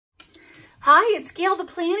Hi, it's Gail the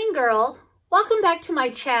Planning Girl. Welcome back to my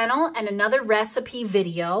channel and another recipe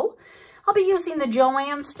video. I'll be using the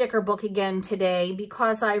Joanne sticker book again today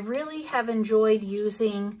because I really have enjoyed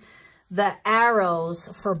using the arrows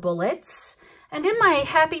for bullets. And in my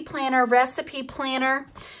Happy Planner recipe planner,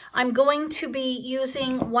 I'm going to be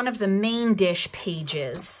using one of the main dish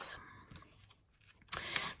pages.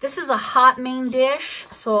 This is a hot main dish,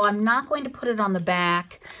 so I'm not going to put it on the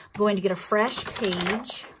back. I'm going to get a fresh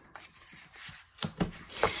page.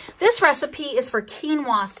 This recipe is for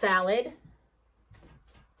quinoa salad.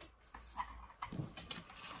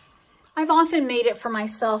 I've often made it for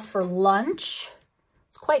myself for lunch.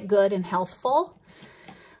 It's quite good and healthful.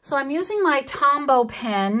 So I'm using my Tombow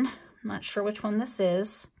pen. I'm not sure which one this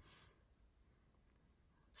is.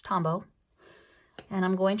 It's Tombow. And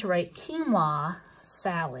I'm going to write quinoa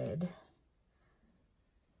salad.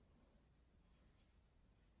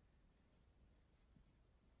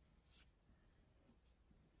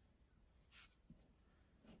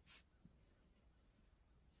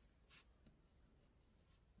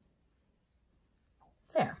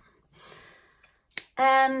 There.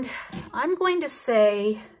 And I'm going to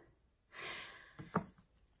say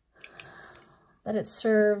that it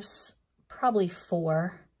serves probably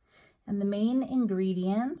 4. And the main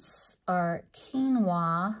ingredients are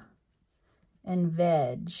quinoa and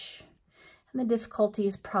veg. And the difficulty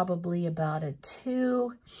is probably about a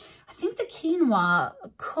 2. I think the quinoa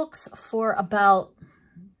cooks for about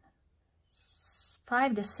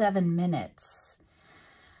 5 to 7 minutes.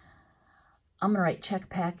 I'm going to write check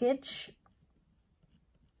package.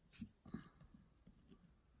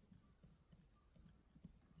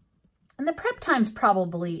 And the prep time's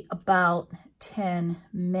probably about 10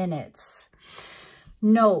 minutes.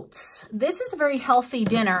 Notes. This is a very healthy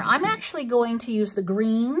dinner. I'm actually going to use the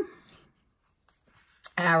green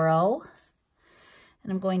arrow.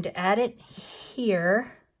 And I'm going to add it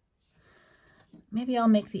here. Maybe I'll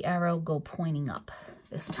make the arrow go pointing up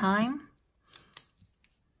this time.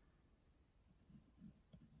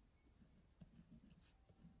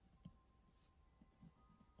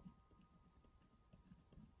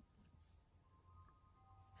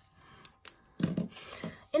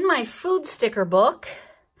 In my food sticker book,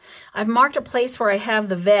 I've marked a place where I have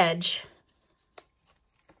the veg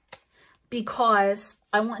because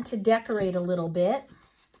I want to decorate a little bit.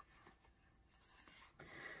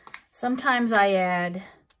 Sometimes I add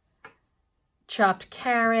chopped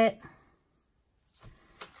carrot.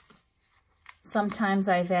 Sometimes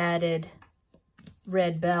I've added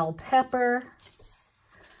red bell pepper.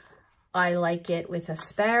 I like it with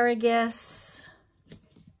asparagus.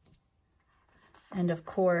 And of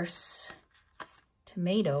course,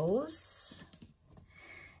 tomatoes.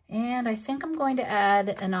 And I think I'm going to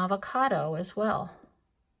add an avocado as well.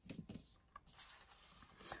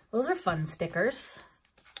 Those are fun stickers.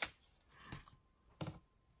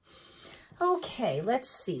 Okay, let's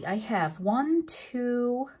see. I have 1,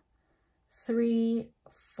 2, 3,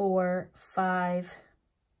 4, 5,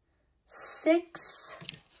 6.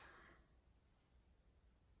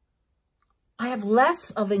 I have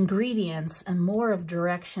less of ingredients and more of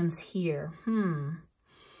directions here.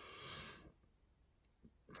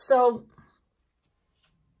 So,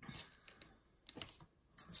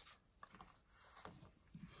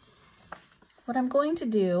 what I'm going to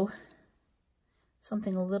do,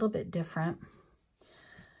 something a little bit different.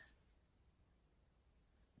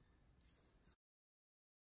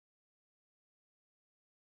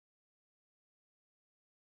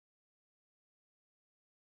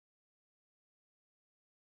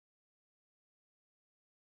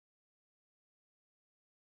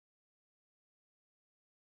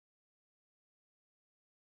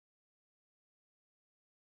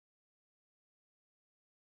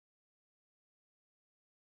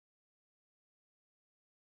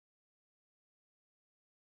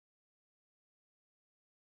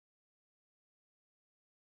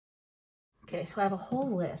 Okay, so I have a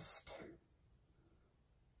whole list.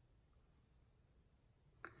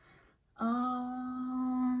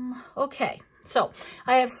 Okay, so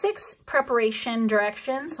I have 6 preparation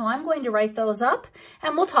directions, so I'm going to write those up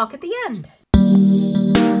and we'll talk at the end.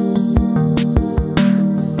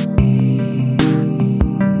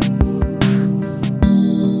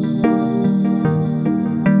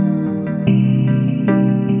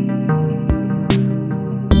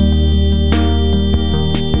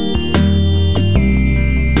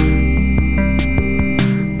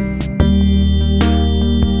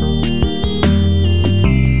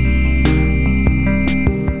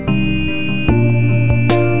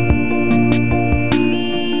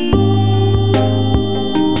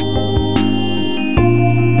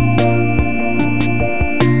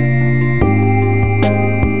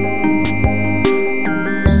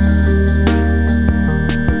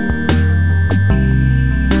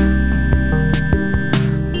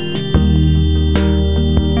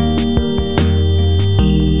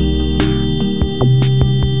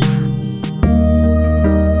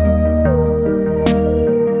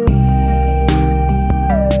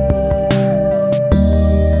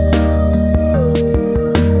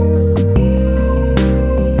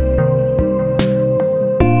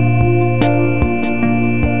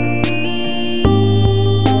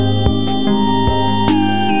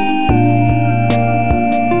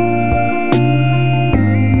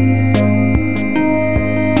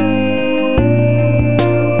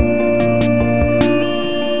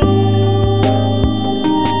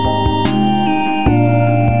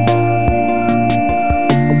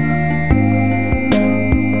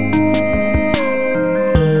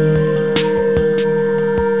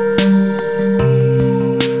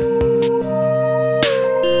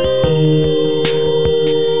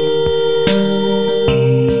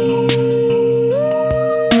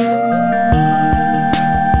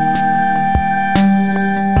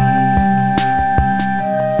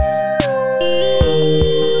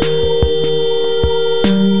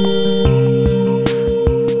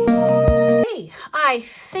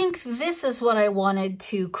 is what I wanted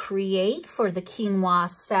to create for the quinoa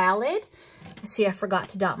salad. I see I forgot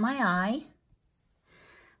to dot my I.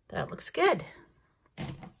 That looks good.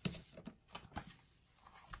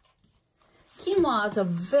 Quinoa is a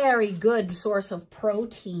very good source of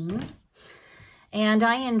protein, and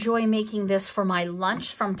I enjoy making this for my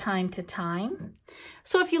lunch from time to time.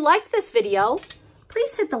 So if you like this video,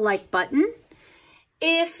 please hit the like button.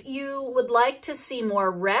 If you would like to see more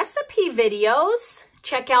recipe videos,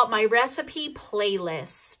 check out my recipe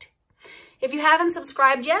playlist. If you haven't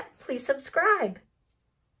subscribed yet, please subscribe.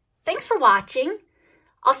 Thanks for watching.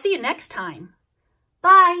 I'll see you next time.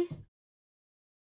 Bye.